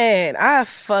cooking? Man, I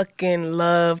fucking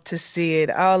love to see it.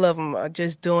 All of them are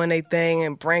just doing their thing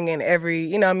and bringing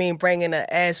bringing an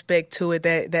aspect to it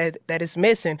that is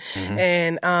missing. Mm-hmm.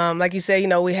 And like you said,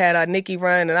 we had our Nicki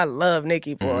run, and I love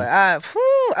Nicki, boy.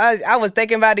 Mm-hmm. I was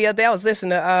thinking about it the other day. I was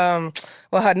listening to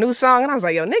her new song, and I was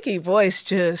like, yo, Nicki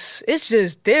voice it's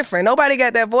just different. Nobody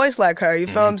got that voice like her. You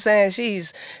feel what I'm saying?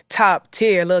 She's top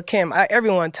tier. Lil Kim,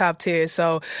 everyone top tier.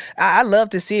 So I love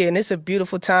to see it, and it's a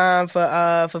beautiful time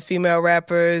for female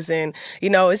rappers, and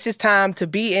it's just time to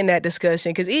be in that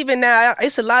discussion. Because even now,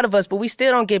 it's a lot of us, but we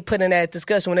still don't get put in that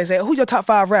discussion when they say, "Who's your top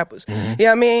 5 rappers?" Mm-hmm. You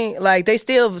know what I mean? Like they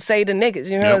still say the niggas.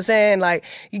 You know what I'm saying? Like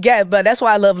but that's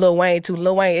why I love Lil Wayne too.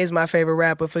 Lil Wayne is my favorite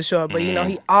rapper for sure. But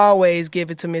he always give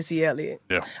it to Missy Elliott.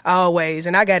 Yeah, always,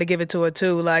 and I got to give it to her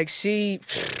too. Like she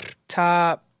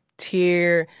top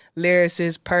tier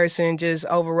lyricist person, just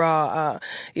overall.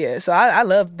 So I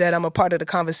love that I'm a part of the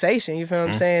conversation. You feel what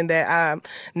I'm saying? That I'm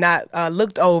not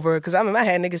looked over, because I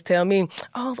had niggas tell me,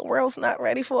 oh, the world's not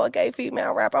ready for a gay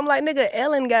female rapper. I'm like, nigga,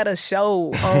 Ellen got a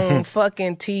show on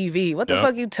fucking TV. What the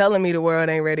fuck you telling me the world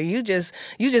ain't ready? You just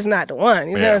not the one.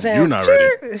 You know what I'm saying? You're not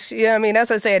ready. Yeah, I mean, that's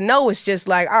what I said. No, it's just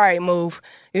like, all right, move.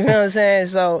 You know what I'm saying?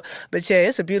 So, but yeah,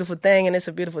 it's a beautiful thing, and it's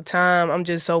a beautiful time. I'm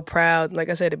just so proud, like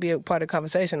I said, to be a part of the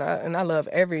conversation. And I love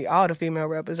all the female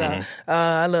rappers.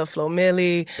 I love Flo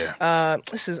Milli. Yeah.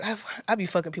 I be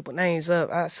fucking people names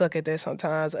up. I suck at that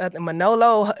sometimes.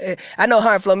 Manolo, I know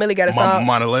her and Flo Milli got a song.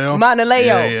 Monaleo.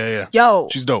 Yeah. Yo.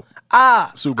 She's dope.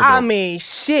 Super dope. I mean,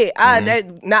 shit.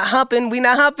 That not humping. We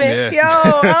not humping.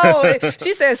 Yeah. Yo,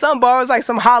 she said some bar was like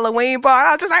some Halloween bar.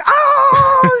 I was just like,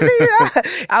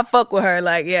 I fuck with her.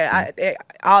 Like,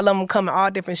 all of them come in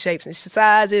all different shapes and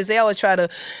sizes. They always try to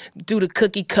do the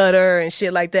cookie cutter and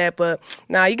shit like that. But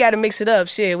nah, you got to mix it up.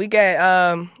 Shit, we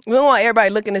got we don't want everybody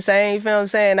looking the same. You feel what I'm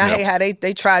saying? I hate how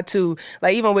they try to,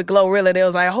 like, even with Glorilla, they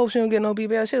was like, I hope she don't get no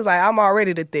BBL. She was like, I'm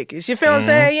already the thickest. You feel what I'm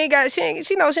saying?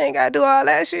 She know she ain't got to do all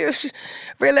that shit.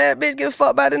 Really, that bitch give a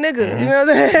fuck about the nigga. You know what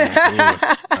I'm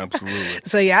saying? Absolutely.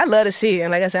 So yeah, I love to see it,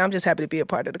 and like I said, I'm just happy to be a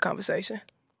part of the conversation.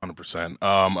 100%.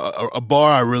 A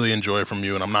bar I really enjoy from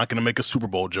you, and I'm not going to make a Super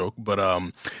Bowl joke, but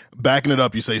backing it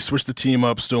up, you say, switch the team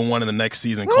up, still won in the next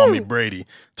season, call me Brady.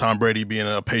 Tom Brady being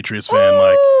a Patriots fan,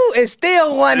 like... and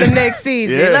still won the next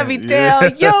season. Let me tell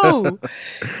you.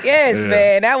 Yes,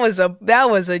 man, that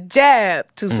was a jab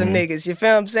to some niggas. You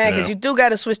feel what I'm saying? Because you do got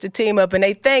to switch the team up, and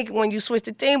they think when you switch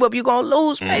the team up, you're going to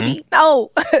lose, baby.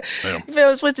 No. You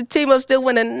feel me? Switch the team up, still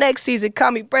win the next season,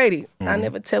 call me Brady. I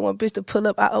never tell one bitch to pull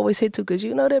up. I always hit two, because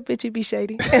you know that bitch, you be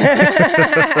shady.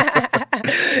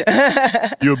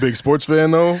 You a big sports fan,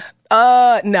 though?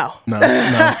 No. No.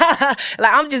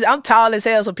 Like I'm tall as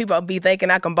hell, so people be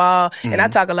thinking I can ball, and I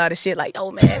talk a lot of shit. Like,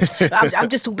 oh man, I'm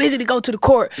just too busy to go to the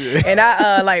court. And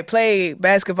I like played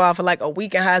basketball for like a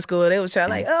week in high school. They was trying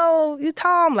like, oh, you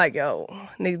tall? I'm like, yo,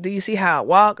 nigga, do you see how I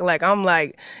walk? Like I'm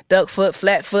like duck foot,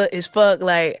 flat foot as fuck.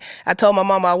 Like I told my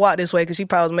mama I walk this way because she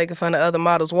probably was making fun of other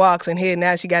models' walks, and here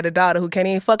now she got a daughter who can't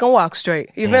even fucking walk straight.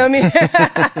 You feel me?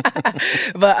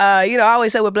 But you know, I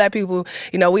always say with black people,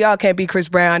 you know, we all can't be Chris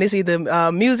Brown. It's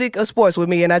either music or sports with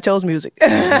me, and I chose music.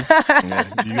 Yeah,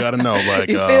 you gotta know, like,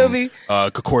 you feel me?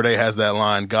 Corday has that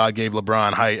line: "God gave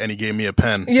LeBron height, and he gave me a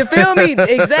pen." You feel me?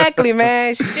 Exactly,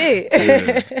 man. Shit.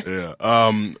 Yeah.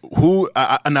 Who?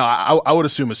 I would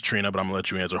assume it's Trina, but I'm gonna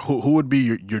let you answer. Who would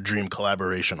be your dream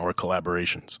collaboration or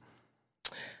collaborations?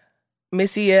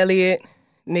 Missy Elliott,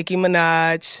 Nicki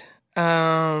Minaj.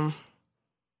 I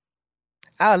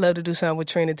would love to do something with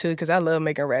Trina too, because I love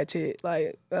making ratchet.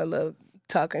 Like I love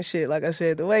talking shit. Like I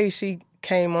said, the way she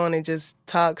came on and just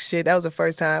talk shit, that was the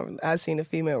first time I seen a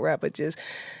female rapper just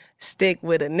stick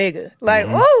with a nigga. Like,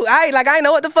 ooh, I ain't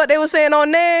know what the fuck they were saying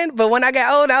on then, but when I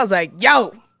got old, I was like,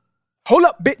 yo, hold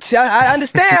up, bitch. I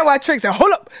understand why Trick said,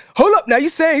 hold up. Now you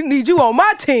saying need you on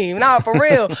my team. Nah, for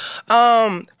real.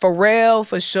 Pharrell,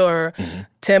 for sure.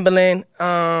 Timbaland,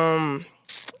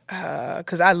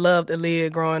 because I loved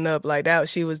Aaliyah growing up. Like that,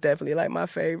 she was definitely like my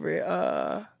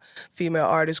favorite female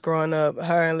artist growing up.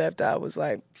 Her and Left Eye was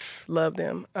like, love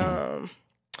them.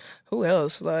 Who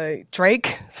else? Like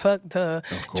Drake, fuck duh.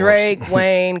 Drake,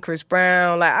 Wayne, Chris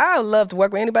Brown. Like I would love to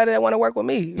work with anybody that want to work with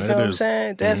me. You feel what I'm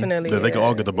saying? Definitely. Yeah, they can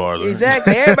all get the bars. Right?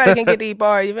 Exactly. Everybody can get these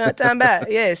bars. You know what I'm talking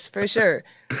about? Yes, for sure.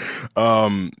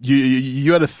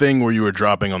 You had a thing where you were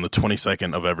dropping on the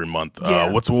 22nd of every month. Yeah.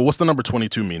 What's the number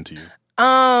 22 mean to you?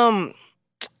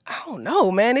 I don't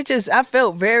know, man. I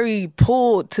felt very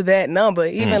pulled to that number.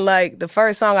 Even like the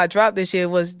first song I dropped this year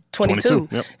was 22.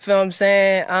 Yep. Feel what I'm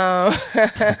saying? I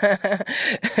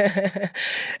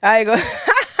ain't gonna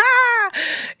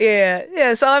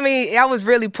Yeah. So I mean, I was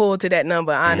really pulled to that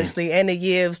number, honestly. And the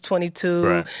year was 22.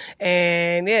 Right.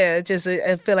 And yeah,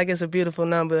 I feel like it's a beautiful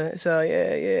number. So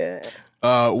yeah.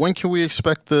 When can we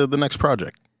expect the next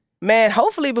project? Man,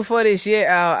 hopefully before this year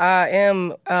out,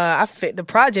 the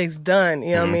project's done,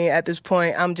 you know what I mean? At this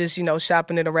point, I'm just,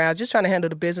 shopping it around, just trying to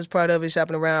handle the business part of it,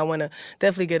 shopping around. I want to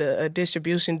definitely get a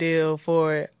distribution deal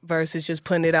for it versus just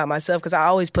putting it out myself, because I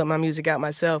always put my music out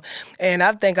myself. And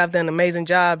I think I've done an amazing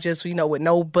job just, with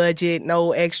no budget,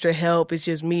 no extra help. It's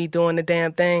just me doing the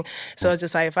damn thing. So it's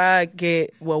just like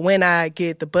when I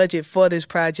get the budget for this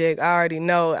project, I already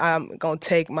know I'm going to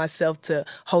take myself to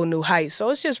whole new heights. So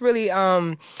it's just really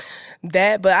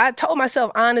that. But I told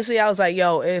myself, honestly, I was like,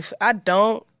 yo, if I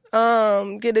don't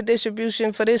get a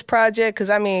distribution for this project, because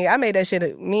I made that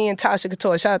shit. Me and Tasha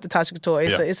Couture. Shout out to Tasha Couture.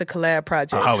 It's a collab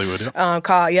project. Hollywood. Yeah.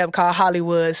 Called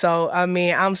Hollywood. So I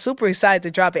mean, I'm super excited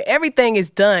to drop it. Everything is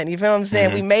done. You feel what I'm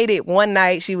saying? We made it one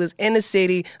night. She was in the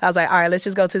city. I was like, all right, let's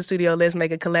just go to the studio. Let's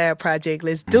make a collab project.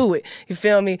 Let's do it. You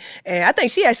feel me? And I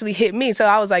think she actually hit me. So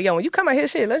I was like, yo, when you come out here,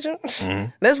 shit,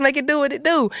 let's make it do what it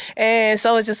do. And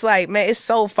so it's just like, man, it's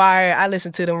so fire. I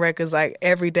listen to them records like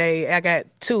every day. I got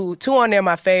two on there.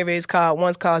 My favorite.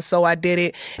 One's called So I Did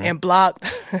It, and Blocked.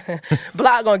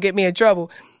 Block gonna get me in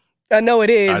trouble. I know it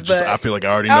is. I feel like I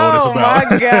already know what it's about. Oh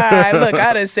my God. Look,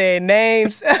 I done said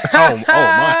names. oh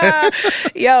my.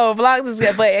 Yo, Blocked is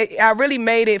good. But I really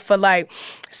made it for like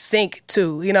sync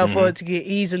too, for it to get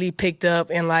easily picked up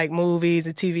in like movies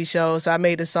and TV shows. So I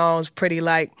made the songs pretty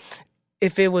like,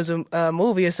 if it was a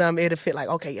movie or something, it'd fit like,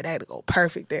 okay, yeah, that'd go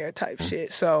perfect there type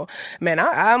shit. So, man,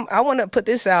 I want to put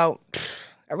this out.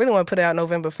 I really want to put it out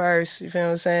November 1st, you feel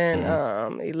what I'm saying?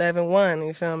 11/1,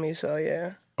 you feel me? So,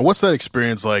 yeah. What's that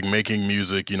experience like making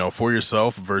music, for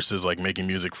yourself versus like making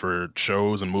music for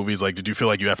shows and movies? Like, did you feel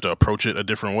like you have to approach it a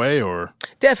different way or?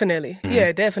 Definitely.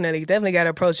 Yeah, definitely. Definitely got to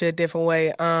approach it a different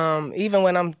way. Even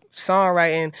when I'm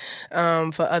songwriting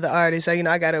for other artists, so,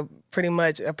 I got to pretty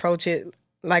much approach it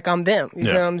like I'm them, you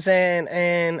feel what I'm saying?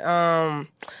 And,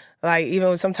 like,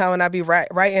 even sometimes when I be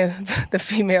writing the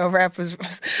female rappers'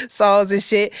 songs and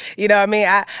shit, you know what I mean?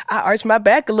 I arch my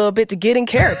back a little bit to get in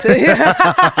character.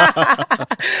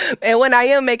 And when I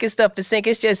am making stuff for sync,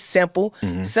 it's just simple.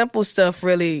 Simple stuff,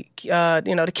 really,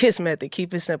 the KISS method.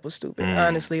 Keep it simple, stupid,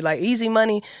 honestly. Like, Easy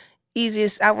Money,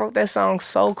 easiest. I wrote that song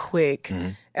so quick.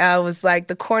 I was like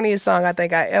the corniest song I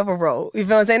think I ever wrote. You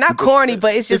feel what I'm saying? Not corny,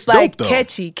 but it's just like dope,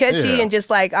 catchy, and just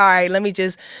like, all right, let me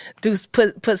just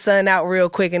put something out real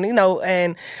quick, and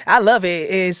and I love it.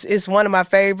 It's one of my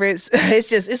favorites.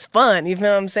 It's fun. You feel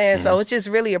what I'm saying? So it's just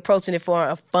really approaching it for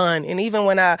a fun. And even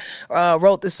when I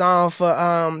wrote the song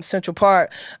for Central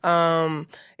Park,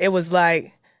 it was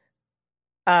like,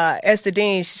 Esther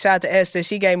Dean, shout out to Esther.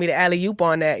 She gave me the alley-oop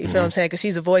on that. You feel what I'm saying? Because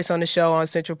she's a voice on the show on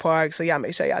Central Park. So y'all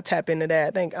make sure y'all tap into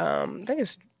that. I think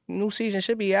it's new season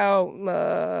should be out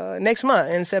next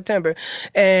month in September.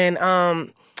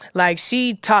 And like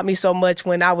she taught me so much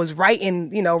when I was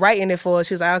writing it for her.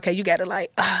 She was like, okay, you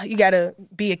gotta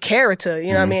be a character. You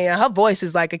know what I mean? And her voice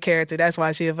is like a character. That's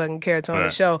why she's a fucking character on the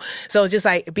show. So just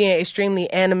like being extremely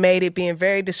animated, being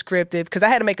very descriptive, because I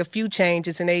had to make a few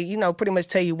changes and they, pretty much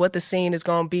tell you what the scene is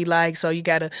going to be like. So you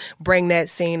got to bring that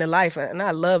scene to life. And I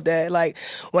love that. Like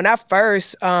when I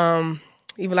first, even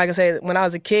like I said, when I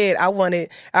was a kid, I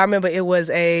remember it was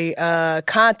a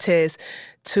contest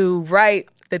to write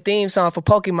the theme song for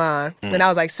Pokemon when I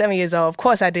was like 7 years old. Of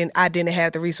course, I didn't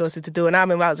have the resources to do it. And I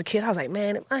remember when I was a kid, I was like,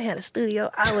 man, if I had a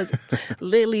studio, I would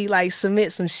literally like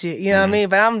submit some shit. You know what I mean?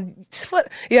 But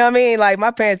you know what I mean? Like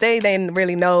my parents, they didn't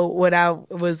really know what I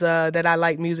was, that I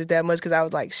liked music that much because I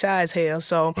was like shy as hell.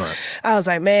 So I was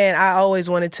like, man, I always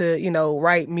wanted to,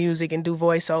 write music and do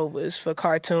voiceovers for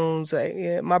cartoons.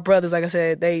 Like, my brothers, like I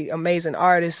said, they amazing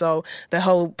artists. So the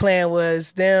whole plan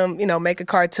was them, make a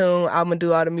cartoon. I'm gonna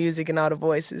do all the music and all the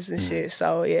voices and shit.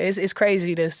 So yeah, it's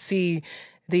crazy to see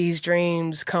these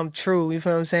dreams come true. You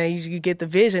feel what I'm saying? You get the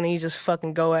vision and you just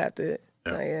fucking go after it.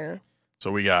 Yeah. Like, yeah. So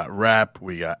we got rap,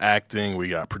 we got acting, we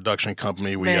got production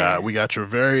company, we got your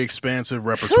very expansive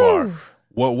repertoire. Whew.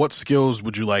 What skills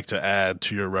would you like to add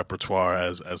to your repertoire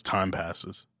as time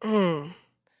passes?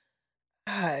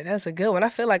 God, that's a good one. I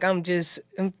feel like I'm just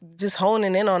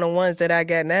honing in on the ones that I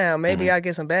got now. Maybe I'll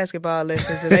get some basketball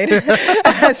lessons today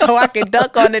so I can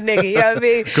dunk on the nigga. You know what I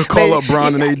mean? Go call up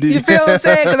Bron and AD. You feel what I'm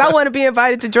saying? Because I want to be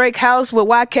invited to Drake House with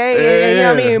YK and you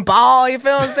know what I mean? Ball, you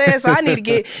feel what I'm saying? So I need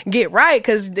to get right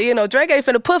because, Drake ain't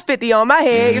finna put 50 on my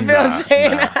head. You feel what I'm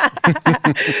saying?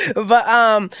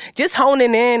 But just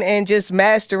honing in and just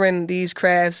mastering these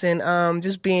crafts and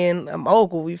just being a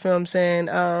mogul. You feel what I'm saying?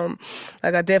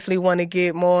 Like I definitely want to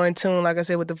get more in tune, like I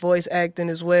said, with the voice acting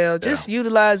as well. Just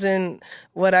utilizing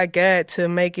what I got to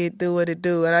make it do what it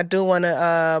do. And I do want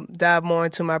to dive more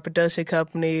into my production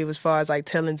company as far as like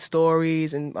telling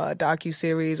stories and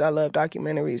docuseries. I love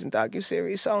documentaries and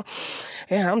docuseries. So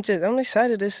yeah, I'm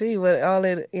excited to see what all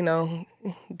it,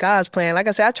 God's plan. Like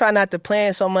I said, I try not to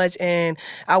plan so much and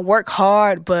I work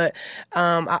hard, but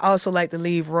I also like to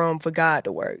leave room for God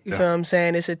to work. You feel what I'm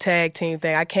saying? It's a tag team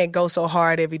thing. I can't go so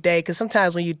hard every day because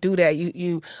sometimes when you do that,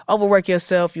 you overwork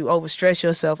yourself, you overstress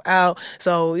yourself out.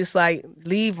 So it's like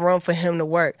leave room for him to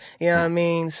work. You know what I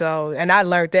mean? So, and I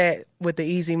learned that with the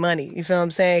Easy Money. You feel what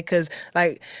I'm saying? Because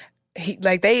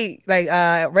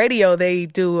radio, they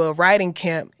do a writing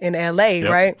camp in LA,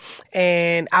 right?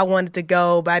 And I wanted to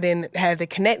go, but I didn't have the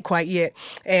connect quite yet.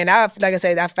 And I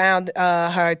found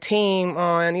her team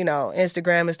on,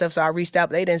 Instagram and stuff. So I reached out,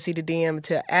 but they didn't see the DM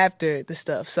until after the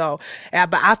stuff. So,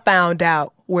 but I found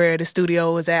out where the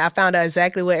studio was at. I found out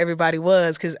exactly where everybody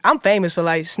was because I'm famous for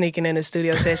like sneaking in the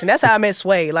studio session. That's how I met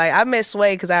Sway. Like I met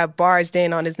Sway because I barged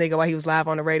in on this nigga while he was live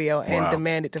on the radio and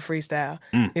demanded to freestyle.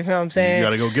 You feel what I'm saying? You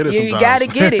gotta go get it sometimes. You gotta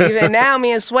get it. And now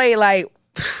me and Sway, like,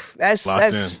 that's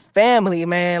family,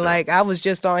 man. Like I was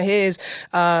just on his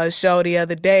show the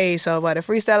other day. So the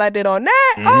freestyle I did on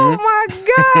that, oh my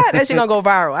God, that shit gonna go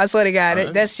viral. I swear to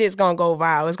God, that shit's gonna go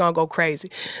viral. It's gonna go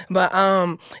crazy. But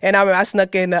and I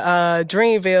snuck in the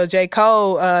Dreamville J.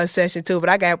 Cole session too, but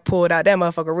I got pulled out that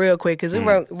motherfucker real quick because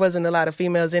there wasn't a lot of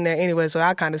females in there anyway. So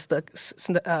I kind of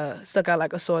stuck out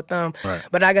like a sore thumb. Right.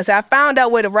 But like I said, I found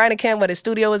out where the writing camp, where the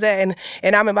studio was at,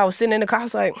 and I remember I was sitting in the car. I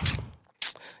was like,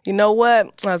 you know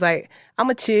what? I was like, I'm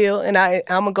going to chill and I'm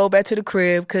going to go back to the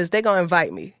crib because they're going to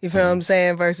invite me. You feel what I'm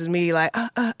saying? Versus me like,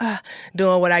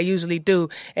 doing what I usually do.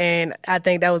 And I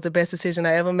think that was the best decision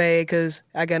I ever made because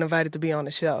I got invited to be on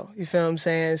the show. You feel what I'm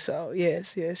saying? So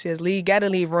yes. Got to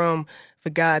leave room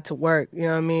for God to work. You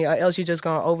know what I mean? Or else you're just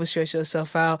going to overstress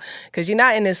yourself out because you're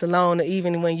not in this alone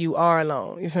even when you are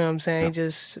alone. You feel what I'm saying? Yeah.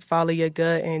 Just follow your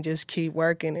gut and just keep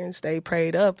working and stay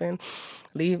prayed up and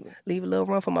leave a little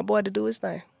room for my boy to do his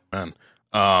thing. Man.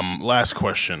 Last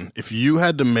question. If you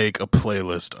had to make a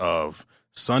playlist of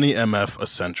Sunny MF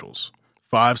Essentials,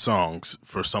 5 songs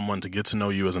for someone to get to know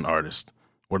you as an artist,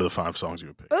 what are the 5 songs you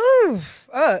would pick? Ooh,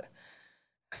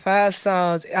 5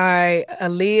 songs. All right,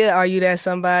 Aaliyah, Are You That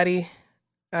Somebody?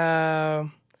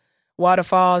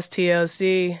 Waterfalls,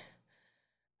 TLC.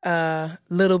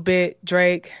 Little Bit,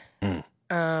 Drake.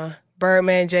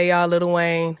 Birdman, J.R., Lil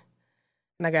Wayne.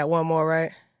 And I got one more,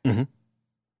 right? Mm-hmm.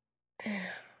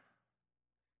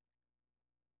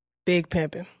 Big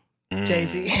Pimpin'.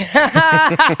 Jay-Z.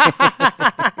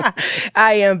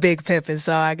 I am big pimping,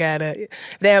 so I gotta.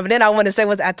 Damn, but then I want to say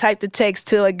I typed a text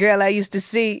to a girl I used to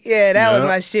see. Yeah, that was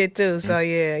my shit too. So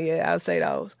yeah, I'll say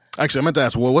those. Actually, I meant to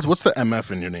ask, well, what's the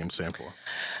MF in your name stand for?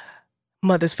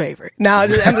 Mother's favorite. No,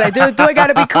 I'm like, do it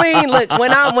gotta be clean. Look,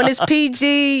 when it's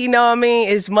PG, you know what I mean,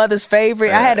 it's mother's favorite.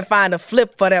 I had to find a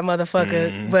flip for that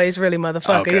motherfucker, but it's really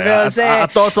motherfucker. Okay. You know what I'm saying? I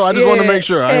thought so. I just wanted to make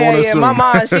sure. I didn't want to assume. My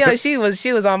mom,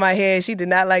 she was on my head. She did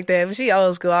not like that. But she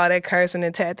old school, all that cursing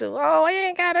and tattoo. Oh, you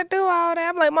ain't gotta do all that.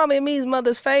 I'm like, Mama, it means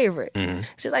mother's favorite.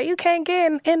 She's like, you can't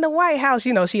get in the White House.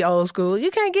 You know, she old school.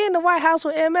 You can't get in the White House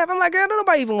with MF. I'm like, girl,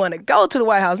 nobody even want to go to the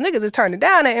White House. Niggas is turning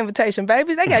down that invitation,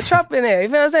 babies. They got Trump in there. You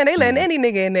feel what I'm saying? They letting any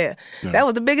nigga in there. Yeah. That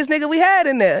was the biggest nigga we had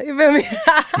in there. You feel me?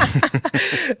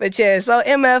 But yeah, so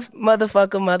MF,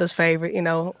 motherfucker, mother's favorite, you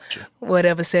know,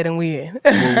 whatever setting we in.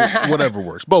 Well, whatever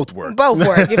works. Both work. Both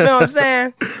work. You feel what I'm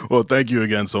saying? Well, thank you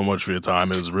again so much for your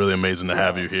time. It was really amazing to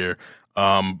have you here.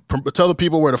 Tell the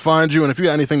people where to find you, and if you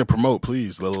got anything to promote,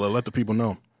 please let the people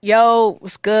know. Yo,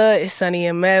 what's good? It's Sunny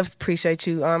MF. Appreciate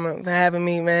you for having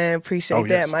me, man. Appreciate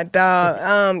that, my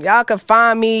dog. Y'all can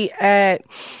find me at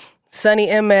Sunny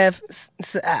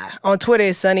MF. On Twitter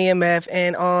is Sunny MF,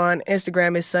 and on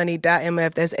Instagram is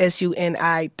sunny.mf. That's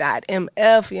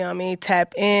SUNI.MF. You know what I mean?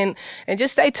 Tap in and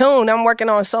just stay tuned. I'm working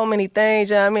on so many things.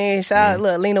 You know what I mean? Shout out,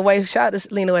 look, Lena Waif. Shout out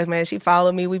to Lena Waif, man. She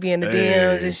followed me. We be in the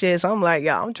DMs and shit. So I'm like,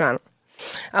 yo,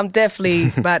 I'm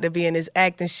definitely about to be in this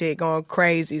acting shit going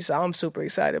crazy, so I'm super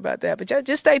excited about that. But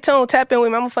just stay tuned, tap in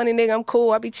with me. I'm a funny nigga, I'm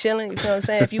cool, I be chilling, you know what I'm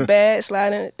saying? If you bad,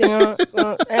 slide in,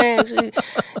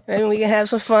 maybe we can have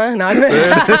some fun. No,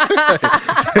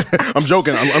 I'm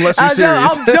joking, unless you're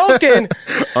serious. I'm joking.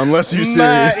 Unless you're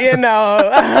serious. You know.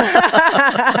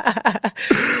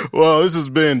 Well, this has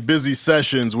been Busy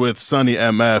Sessions with Sunny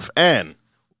MF, and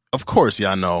of course,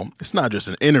 y'all know, it's not just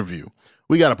an interview.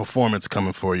 We got a performance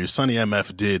coming for you. Sunny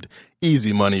MF did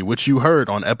Easy Money, which you heard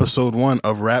on episode 1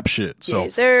 of Rap Shit. So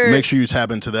make sure you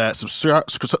tap into that. Subscribe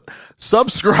to the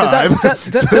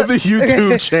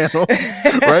YouTube channel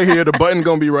right here. The button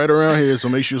going to be right around here. So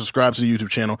make sure you subscribe to the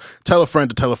YouTube channel. Tell a friend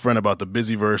to tell a friend about the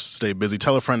Busyverse. Stay busy.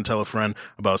 Tell a friend to tell a friend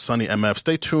about Sunny MF.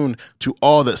 Stay tuned to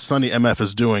all that Sunny MF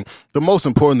is doing. But most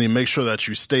importantly, make sure that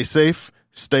you stay safe,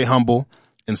 stay humble,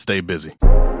 and stay busy.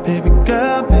 Baby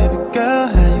girl,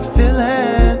 how you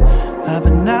feeling? I've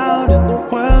been out in the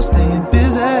world, staying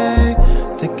busy,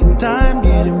 taking time,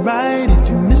 getting right if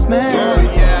you miss me.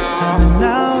 I've been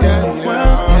out in the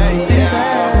world, staying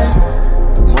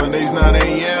busy. Mondays 9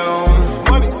 a.m.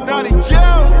 Party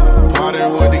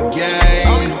with the gang.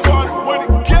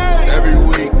 Every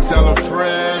week, tell a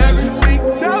friend.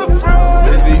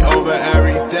 Busy over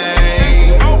everything.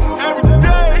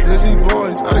 Busy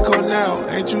boys, gotta call now.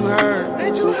 Ain't you heard?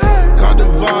 Got the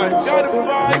vibe.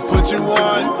 They put you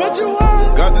on.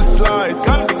 Got the slides.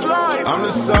 I'm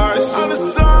the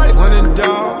size. When in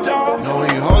doubt, no, we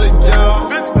hold it down.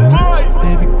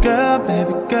 Baby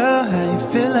girl, how you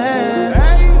feeling?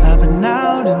 I've been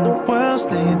out in the world,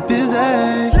 staying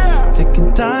busy,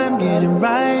 taking time, getting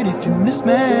right if you miss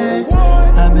me.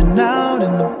 I've been out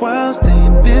in the world,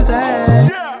 staying busy.